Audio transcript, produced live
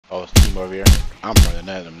Oh, it's team over here. I'm running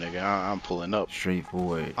at him, nigga. I'm pulling up.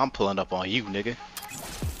 Straightforward. I'm pulling up on you, nigga.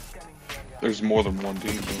 There's more than one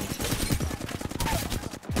team, bro.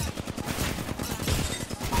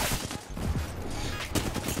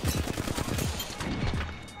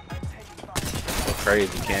 Go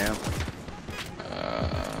crazy, Cam.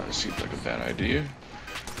 Seems like a bad idea.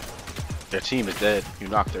 Their team is dead. You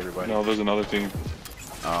knocked everybody. No, there's another team.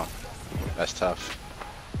 Oh, that's tough.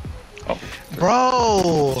 Oh,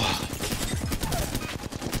 Bro!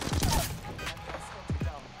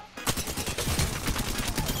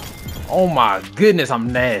 Oh my goodness,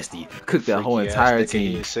 I'm nasty. Cooked that whole Freaky entire ass nigga,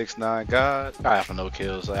 team. 6'9" God. I have no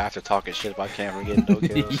kills. Like, after talking shit about Cam getting no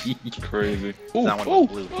kills. it's crazy. Ooh, not one of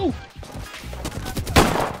those blue. Ooh.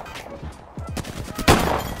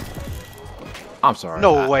 I'm sorry.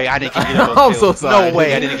 No way, I didn't get any of those I'm kills. so sorry. No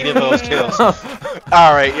way, I didn't get any of those kills.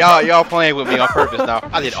 Alright, y'all playing with me on purpose now.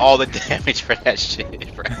 I did all the damage for that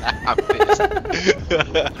shit, bro. I'm pissed.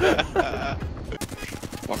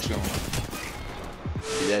 Watch going.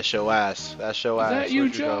 That's your ass. That's your ass. That you,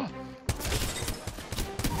 Where'd Joe? go?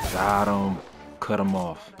 Got him. Cut him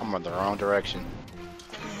off. I'm in the wrong direction.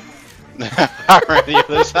 I ran the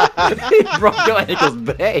other side. Bro, your ankle's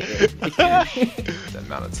bad. That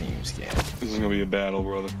amount of team scan. This is gonna be a battle,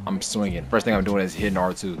 brother. I'm swinging. First thing I'm doing is hitting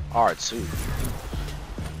R2. R2.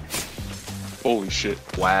 Holy shit.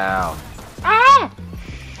 Wow. I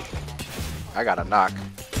got a knock.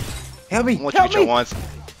 Help me. I want you to get your ones.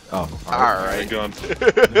 Oh, Alright. Gun.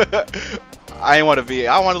 I ain't want to be.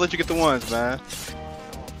 I want to let you get the ones, man.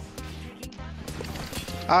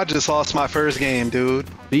 I just lost my first game, dude.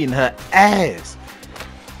 Beating her ass.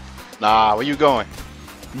 Nah, where you going?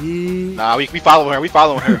 Yeah. Nah, we following her. We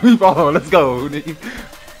following her. We following. Let's go.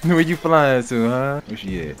 Where you flying to, huh? Where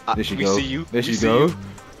she at? There she we go. see you. There We she see go. you.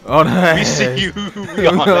 On her We ass. see you. We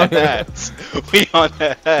on that ass. We on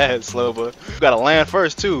that ass, Sloba. We gotta land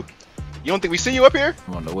first too. You don't think we see you up here?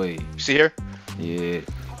 I'm on the way. You see her? Yeah.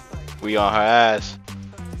 We on her ass.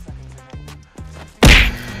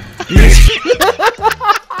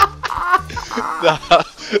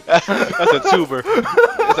 That's a tuber.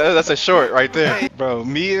 That's a short right there. Hey, bro,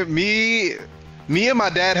 me and my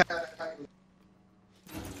dad.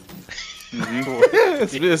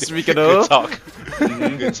 Speaking Good of. talk.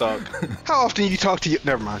 Good talk. How often you talk to you?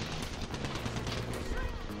 Never mind.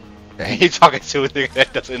 He talking to a nigga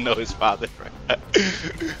that doesn't know his father.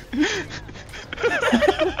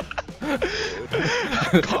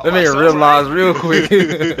 Let me realize real quick.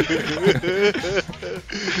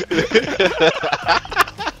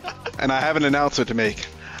 And I have an announcement to make.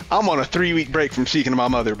 I'm on a 3-week break from speaking to my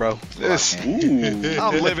mother, bro.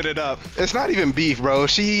 I'm living it up. It's not even beef, bro.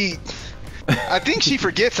 I think she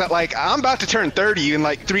forgets that, like, I'm about to turn 30 in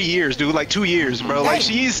like 3 years, dude. Like 2 years, bro. Like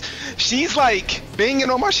she's like banging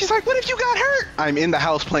on my. She's like, "What if you got hurt?" I'm in the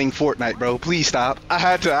house playing Fortnite, bro. Please stop. I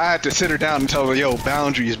had to sit her down and tell her, "Yo,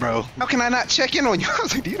 boundaries, bro. How can I not check in on you?" I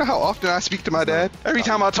was like, "Do you know how often I speak to my dad? Every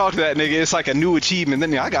time I talk to that nigga, it's like a new achievement.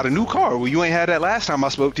 Then I got a new car. Well, you ain't had that last time I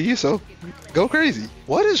spoke to you, so go crazy."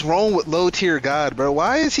 What is wrong with low tier God, bro?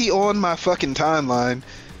 Why is he on my fucking timeline?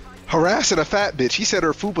 Harassing a fat bitch. He said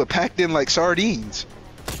her fupa packed in like sardines.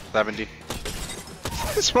 70.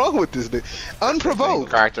 What's wrong with this dude? Unprovoked.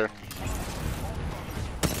 Character.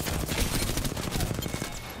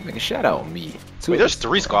 Make a shout out on me. Wait, there's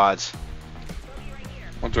 3 squads.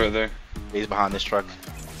 One's right there. He's behind this truck.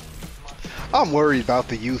 I'm worried about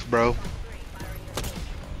the youth, bro.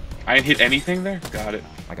 I ain't hit anything there? Got it.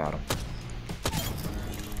 I got him.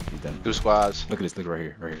 He's done. 2 squads. Look at this. Look right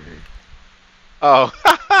here. Right here. Oh.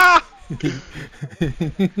 He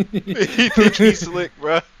think he's slick,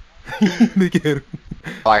 bro. Look at him.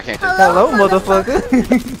 Oh, I can't take Hello, motherfucker.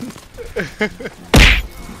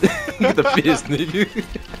 Get the fist, nigga.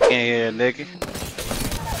 Yeah, nigga.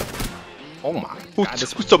 Oh my Who god.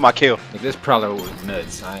 This, took my kill? like, this prowler was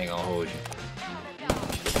nuts. I ain't gonna hold you.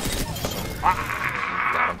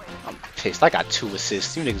 Got him. I'm pissed. I got 2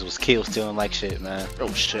 assists. You niggas was kill stealing like shit, man.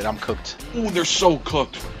 Oh shit, I'm cooked. Ooh, they're so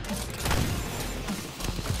cooked.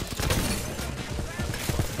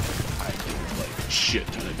 Shit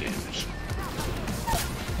ton of damage.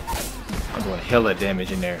 I'm doing hella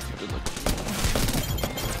damage in there.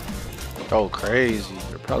 Oh, crazy.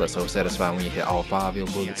 You're probably so satisfied when you hit all 5 of your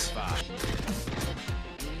bullets.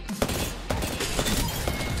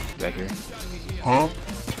 Back here. Huh?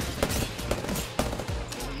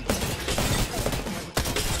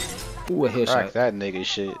 Ooh, a headshot. Crack that nigga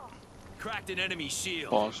shit. Cracked an enemy shield.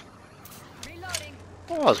 Pause.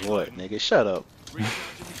 Pause what, nigga? Shut up.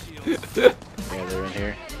 Yeah, they're in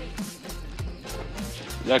here.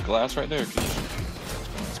 That glass right there.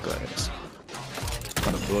 Let's go ahead.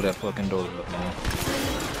 Gotta blow that fucking door up, man.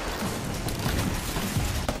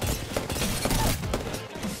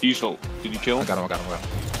 He's hold. Did you kill him? I got him.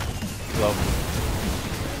 Low.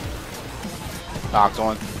 Knocked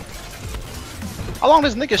on. How long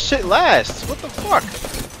does nigga shit last? What the fuck?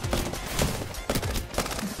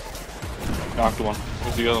 Knocked one.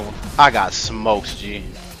 Where's the other one? I got smoked, G.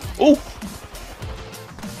 Oh!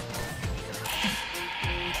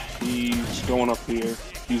 He's going up here.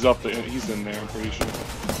 He's up there. He's in there, I'm pretty sure.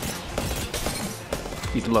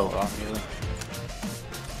 He's low, obviously.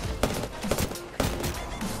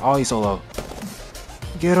 Oh, he's so low.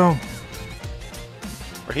 Get him.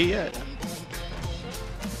 Where he at?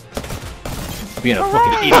 Being a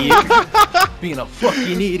fucking idiot. Being a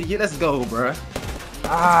fucking idiot. Let's go, bruh.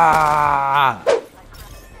 Ah.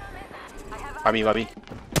 Bobby.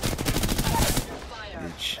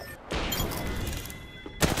 Bitch.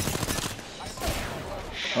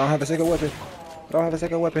 I don't have a second weapon. I got a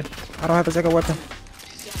second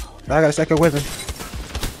weapon.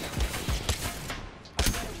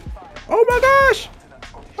 Oh my gosh!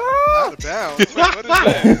 Ah! Out of bounds. Wait, what is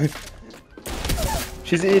that?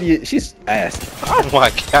 She's an idiot. She's ass. Oh my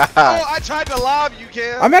god. Oh, I tried to lob you,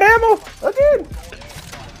 Cam. I'm out of ammo again.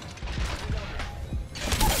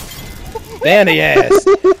 Damn the ass.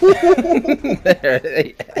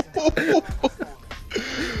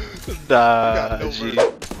 Nah, G.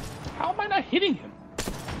 How am I not hitting him?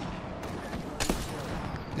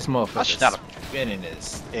 This I motherfucker should not have. spinning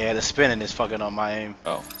this. Yeah, the spinning is fucking on my aim.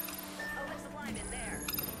 Oh.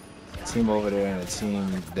 Team over there and a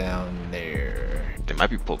team down there. They might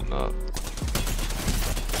be pulling up.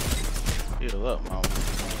 Heal up, mama.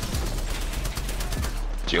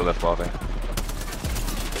 Geo left ball there.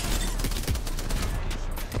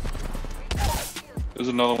 There's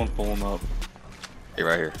another one pulling up. Hey,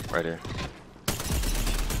 right here, right here.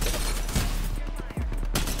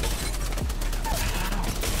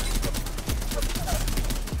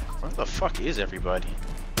 Where the fuck is everybody?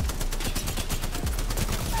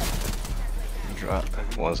 Drop.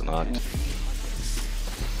 One's knocked.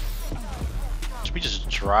 Should we just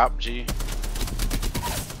drop, G?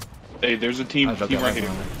 Hey, there's a team right here.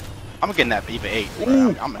 I'm getting that even 8.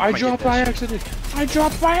 Ooh, I'm I gonna dropped get that by shit. accident. I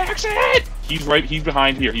dropped by accident. He's right. He's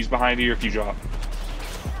behind here. He's behind here. If you drop.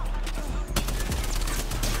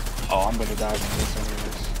 Oh, I'm gonna die from this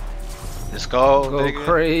anyways. Let's go, Go nigga.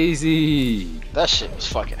 crazy. That shit was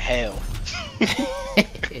fucking hell.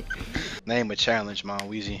 Name a challenge,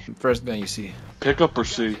 MonWeezy. First gun you see. Pick up or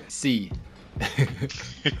C? C. Alright.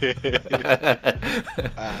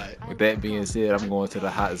 With that being said, I'm going to the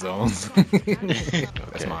hot zones.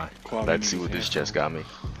 That's mine. Let's see what this chest got me.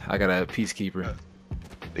 I got a peacekeeper.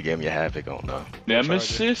 They gave me a havoc on though.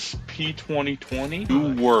 Nemesis P2020.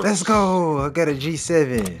 Who works? Let's go. I got a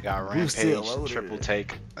G7. Got Boosted rampage, loader. triple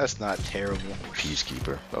take. That's not terrible.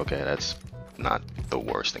 Peacekeeper. Okay, that's not the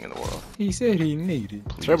worst thing in the world. He said he needed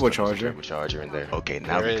Please don't put the turbocharger. Turbocharger in there. Okay,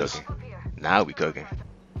 now There we is. cooking. Now we cooking.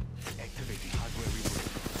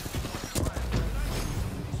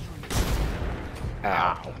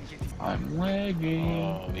 Ow. I'm lagging.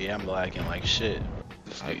 Oh yeah, I'm lagging like shit.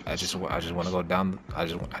 I just want to go down. I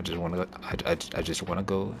just want to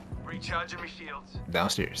go Recharging my shields.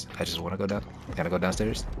 downstairs. I just want to go down. Can I go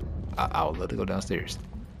downstairs? I would love to go downstairs.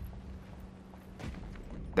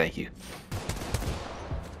 Thank you.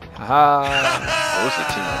 Haha. What's the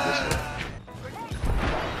team like this one?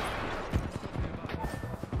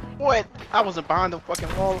 What? I wasn't behind the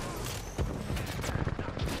fucking wall.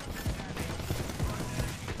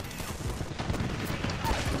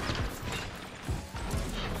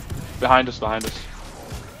 Behind us. Behind us.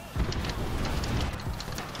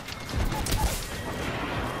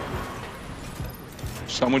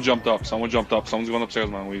 Someone jumped up. Someone's going upstairs,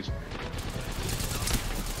 MonWeezy.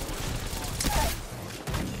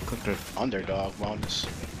 Cooked her. Underdog bonus.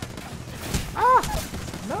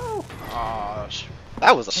 No. Oh,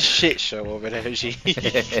 that was a shit show over there, G.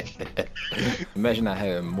 Imagine I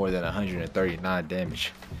had more than 139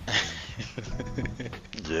 damage.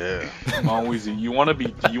 Yeah. MonWeezy, you wanna be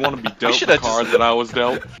dealt the shoulda card just- that I was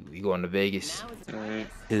dealt? We going to Vegas. Alright.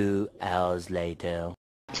 2 hours later.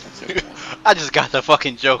 I just got the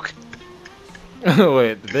fucking joke.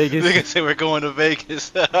 Wait, Vegas? Nigga say we're going to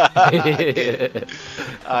Vegas.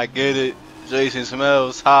 I get it. Jason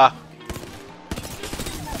Smells, ha.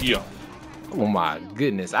 Yo, Oh my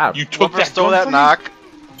goodness! you took Whoever that stole gun that from knock,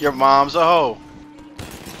 your mom's a hoe. me?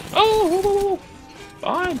 Oh,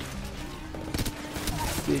 fine.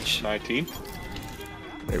 Bitch. 19.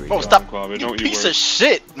 There we Oh, go. stop. Club, You don't you piece worry. of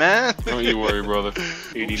shit, man. Don't you worry, brother.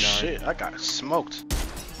 Oh, 89. shit, I got smoked.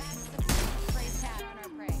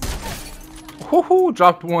 Woohoo!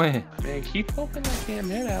 Dropped one. Man, keep poking that damn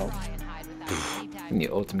head out. We need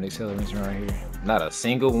ultimate acceleration right here. Not a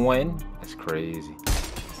single one. That's crazy.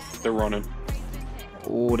 They're running.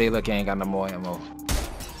 Oh, they lucky I ain't got no more ammo.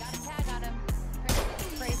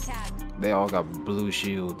 They all got blue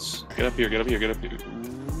shields. Get up here, get up here, get up here.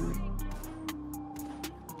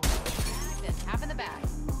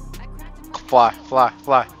 Fly, fly,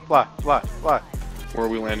 fly, fly, fly, fly. Where are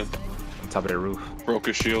we landing? On top of the roof. Broke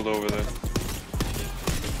his shield over there.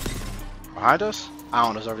 Behind us? I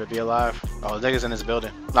don't deserve to be alive. Oh, the nigga's in this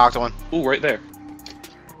building. Knocked one. Ooh, right there.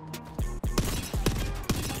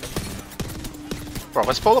 Bro,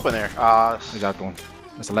 let's pull up in there. We got one.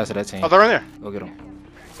 That's the last of that team. Oh, they're in there. Go get them.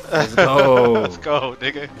 Let's go. Let's go,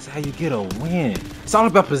 nigga. That's how you get a win. It's all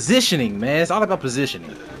about positioning, man. It's all about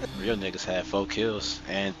positioning. Real niggas had 4 kills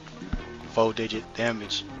and 4-digit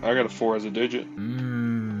damage. I got a 4 as a digit.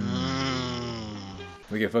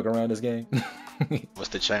 We can fuck around this game. What's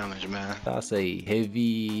the challenge, man? I'll say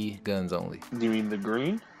heavy guns only. You mean the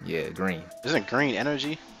green? Yeah, green. Isn't green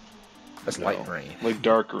energy? That's No. light green. Like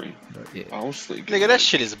dark green. Yeah. I was thinking. Nigga, that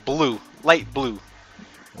shit is blue. Light blue.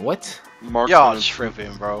 What? Y'all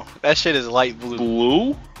tripping, bro. That shit is light blue.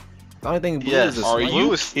 Blue? The only thing blue Yes. is a Are sniper.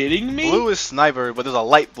 you is- kidding me? Blue is sniper, but there's a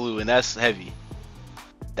light blue, and that's heavy.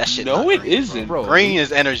 That shit. No, not it green, isn't. Bro, Green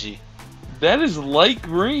is energy. That is light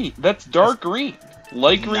green. That's dark green.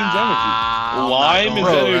 Light green's I'm Lime not is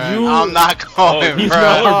going, energy. bro. I'm not going, Oh, he's bro.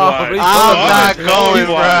 colorblind. I'm not going,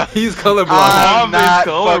 bro. He's colorblind. I'm not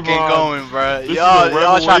colorblind. fucking going, bro. This is Y'all a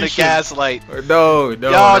trying to revelation. gaslight. No, Y'all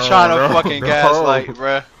no, trying to no, fucking no. gaslight,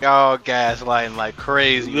 bro. Y'all gaslighting like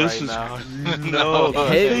crazy This right is now. no.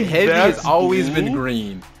 Heavy has That's always been blue?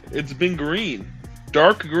 green. It's been green.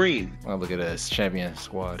 Dark green. Oh, look at us, champion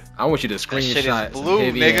squad. I want you to That screenshot shit is some blue,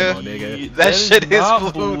 heavy nigga. ammo, nigga. That shit is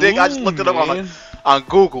not blue, nigga. I just looked it up man. on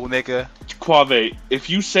Google, nigga. Quave, if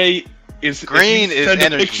you say is Green if you is send a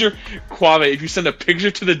energy. picture, Quave, if you send a picture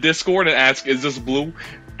to the Discord and ask, "Is this blue?"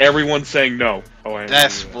 Everyone's saying no. Oh, I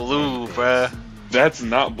That's know. blue, bruh. That's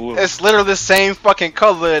not blue. It's literally the same fucking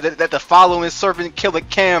color that the following Serpent Killer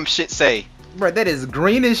Cam shit say. Bro, that is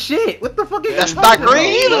green as shit. What the fuck is That's that not talking about?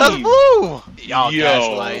 green, that's blue. Y'all Yo.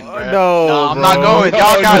 gaslighting, bruh. No, I'm bro. not going.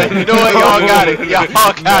 Y'all got it. You know what? Y'all got it. Y'all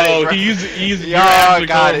got it, No, bruh. he's Y'all actually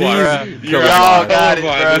got it, colorblind. bruh. You're Y'all colorblind. got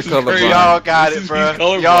it, This is bruh. crazy. Y'all got This it, is- bruh. he's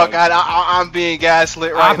colorblind. Y'all got it. I'm being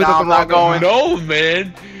gaslit I right picked now. up I'm the not wrong going. No,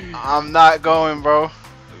 man. I'm not going, bro.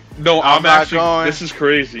 No, I'm I'm not actually. going. This is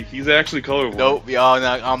crazy. He's actually colorblind. Nope, y'all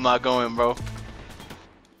not. I'm not going, bro.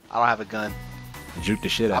 I don't have a gun. Juke the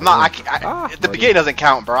shit out I'm not. of him. The buddy. beginning doesn't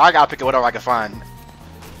count, bro. I gotta pick whatever I can find.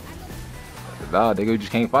 Nah, nigga, you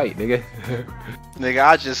just can't fight, nigga. Nigga,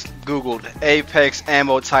 I just googled Apex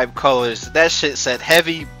ammo type colors. That shit said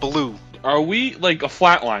heavy blue. Are we like a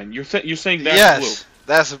flat line? You're saying that's Yes,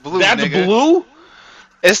 that's blue. blue. That's nigga. blue.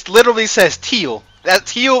 It literally says teal. That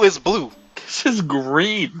teal is blue. This is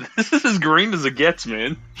green. This is as green as it gets,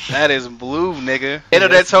 man. That is blue, nigga.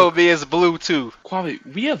 Internet told me it's blue too. Quavi,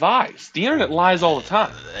 we have eyes. The internet lies all the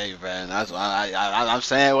time. Hey, man, that's why I'm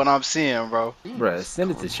saying what I'm seeing, bro. Bro,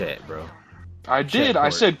 send it to chat, bro. I did. I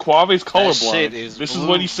Check said Quave's colorblind. shit is This is blue,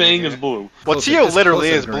 what he's saying nigga. is blue. Well, Closer- teal it's literally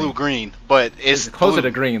closer is to green. blue-green, but it's Closer blue.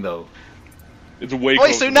 to green, though. It's way Wait,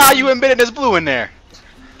 closer. so now you admitted there's blue in there?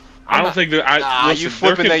 I don't think that. Listen, You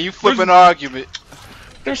flipping there that? You flipping the there's, argument?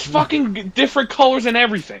 there's fucking different colors and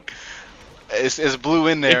everything. It's blue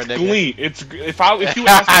in there, It's nigga. gleam. It's if you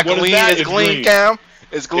ask me what is Gleam, that, it's it's gleam, green. Cam.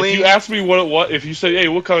 It's If gleam. you ask me what if you say, hey,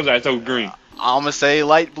 what color is that? I said green. I'm gonna say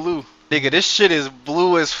light blue. Nigga, this shit is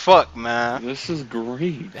blue as fuck, man. This is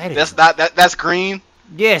green. That's not that's green.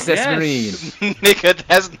 Yes, that's Yes. green. Nigga,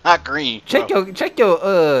 that's not green. Check bro.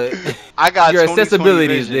 your I got your 20/20 accessibilities,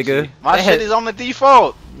 vision, nigga. G. My That shit has- is on the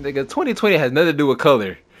default. nigga. 2020 has nothing to do with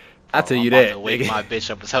color. I tell I'm you about that. to wake Nigga. my bitch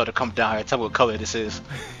up as hell to come down here and tell me what color this is.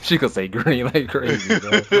 She gonna say green like crazy,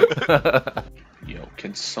 bro. Yo,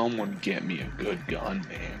 can someone get me a good gun,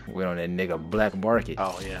 man? Went on that nigga black market,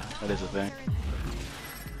 Oh yeah, that is a thing.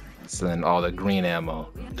 selling all the green ammo.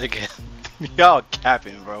 Nigga, y'all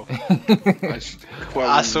capping, bro.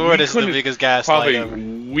 I swear this is the biggest gaslight ever.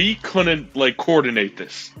 We couldn't like coordinate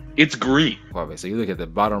this. It's green. Okay, so you look at the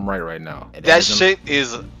bottom right now. and That isn't- shit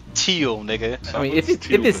is teal, nigga. I mean, if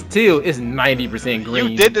it's teal, it's 90%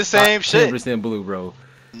 green. You did the same shit. 10% blue, bro.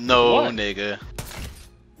 No, What? nigga.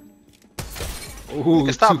 Ooh,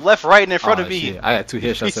 Nigga, stop left, right, and in front oh, of me. shit. I got 2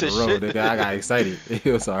 headshots Piece in a of row, shit. nigga. I got excited.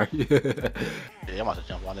 I'm sorry. Yeah, I'm about to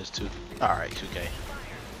jump on this too. Alright, 2K.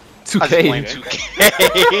 2K. I just blame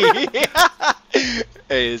 2K.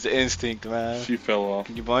 Hey, it's instinct, man. She fell off.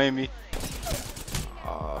 Can you blame me?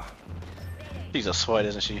 She's a sweat,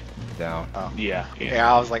 isn't she? Down. Oh. Yeah.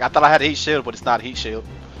 Yeah, I was like, I thought I had a heat shield, but it's not a heat shield.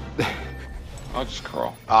 I'll just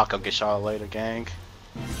crawl. I'll come get y'all later, gang.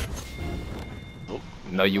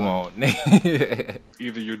 No, you won't.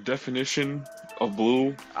 Either your definition of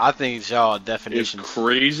blue I think y'all is definition.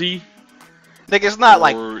 crazy. Nigga, it's not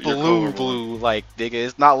like or you're blue, colorblind. blue. Like, nigga,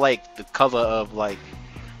 it's not like the color of like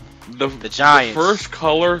The Giants. The first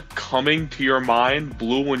color coming to your mind,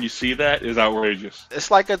 blue, when you see that, is outrageous. it's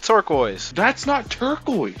like a turquoise. That's not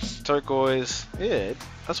turquoise. Turquoise. Yeah,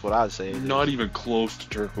 that's what I'd say. Not even close to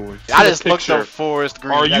turquoise. I See the just looked picture. up forest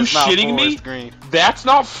green. Are you That's not shitting me? forest Green. That's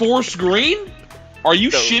not forest green? Are you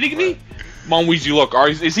No, shitting bro. me? MonWeezy, look,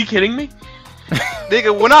 is he kidding me?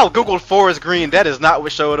 Nigga, when I googled forest green, that is not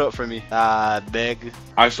what showed up for me. Nigga.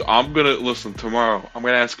 I'm gonna, listen, tomorrow, I'm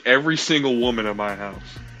gonna ask every single woman in my house.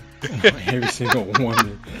 Every single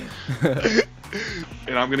woman.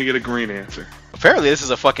 And I'm gonna get a green answer. Apparently, this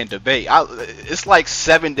is a fucking debate. It's like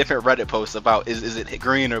 7 different Reddit posts about is it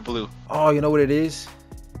green or blue. Oh, you know what it is?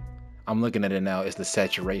 I'm looking at it now. It's the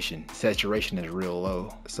saturation. Saturation is real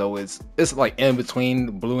low, so it's like in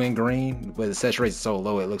between blue and green, but the saturation is so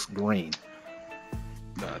low it looks green.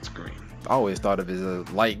 No, it's green. I always thought of it as a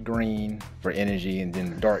light green for energy and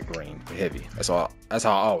then dark green for heavy. That's how I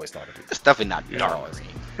always thought of it. It's definitely not dark always. green.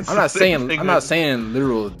 I'm not saying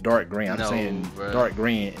literal dark green. I'm No, saying bruh. dark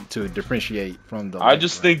green to differentiate from the. I light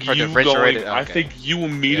just green. think Or you differentiated, going. I okay. think you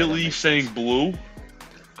immediately makes saying blue.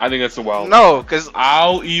 I think that's a wild. No, because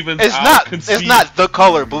I'll it's concede. not the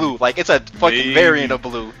color blue. Like, it's a fucking Maybe. variant of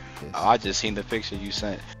blue. Oh, I just seen the picture you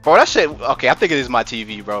sent. Bro, that shit, okay, I think it is my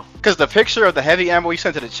TV, bro. Because the picture of the heavy ammo you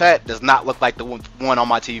sent to the chat does not look like the one on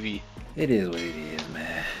my TV. It is what it is,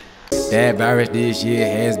 man. That virus this year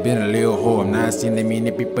has been a little whore. I'm not seeing that many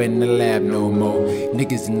people in the lab no more.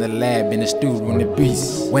 Niggas in the lab, in the studio, on the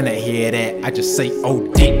beast. When I hear that, I just say, oh,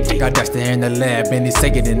 dick. Got dust there in the lab, and they say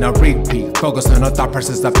it in a repeat. Focus on the thought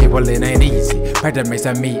process of people, it ain't easy. Pressure makes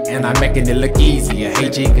a me, and I'm making it look easy. I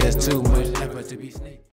hate you, cause too much effort to be sneaky.